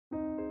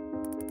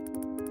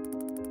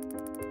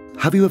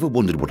Have you ever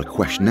wondered what a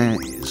questionnaire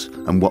is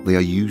and what they are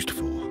used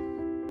for?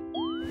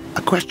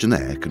 A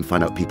questionnaire can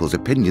find out people's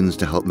opinions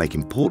to help make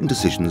important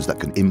decisions that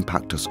can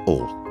impact us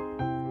all.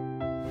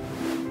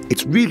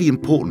 It's really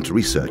important to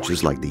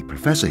researchers like the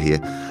professor here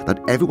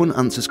that everyone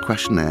answers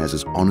questionnaires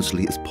as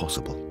honestly as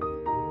possible.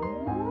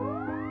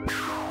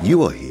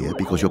 You are here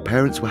because your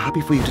parents were happy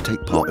for you to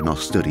take part in our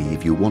study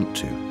if you want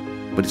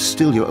to, but it's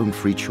still your own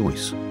free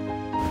choice.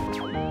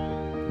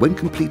 When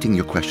completing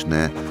your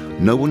questionnaire,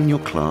 no one in your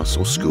class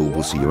or school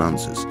will see your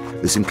answers.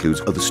 This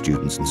includes other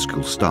students and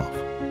school staff.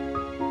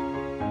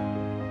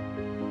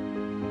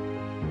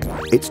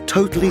 It's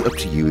totally up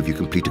to you if you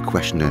complete a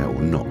questionnaire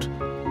or not,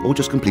 or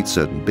just complete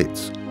certain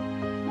bits.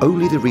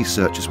 Only the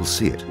researchers will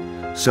see it,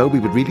 so we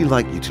would really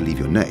like you to leave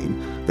your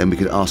name, then we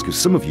could ask if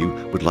some of you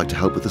would like to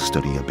help with the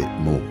study a bit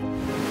more.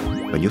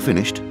 When you're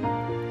finished,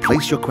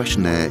 place your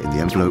questionnaire in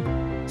the envelope,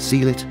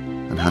 seal it,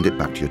 and hand it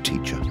back to your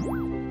teacher.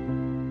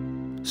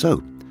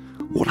 So,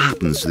 what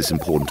happens to this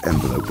important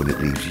envelope when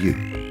it leaves you?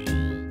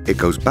 It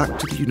goes back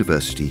to the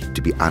university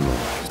to be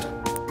analysed.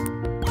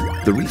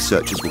 The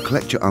researchers will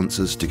collect your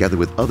answers together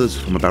with others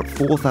from about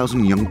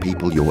 4,000 young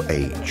people your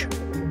age.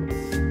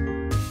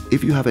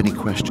 If you have any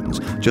questions,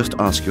 just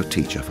ask your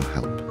teacher for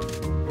help.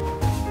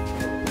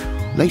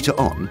 Later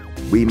on,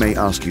 we may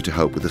ask you to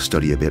help with the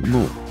study a bit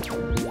more.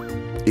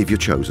 If you're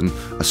chosen,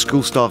 a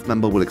school staff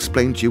member will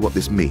explain to you what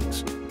this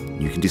means.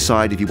 You can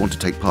decide if you want to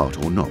take part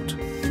or not.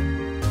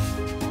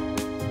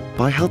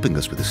 By helping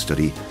us with the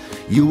study,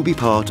 you will be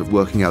part of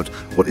working out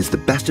what is the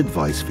best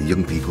advice for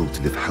young people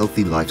to live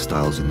healthy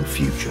lifestyles in the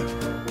future.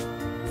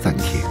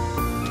 Thank you.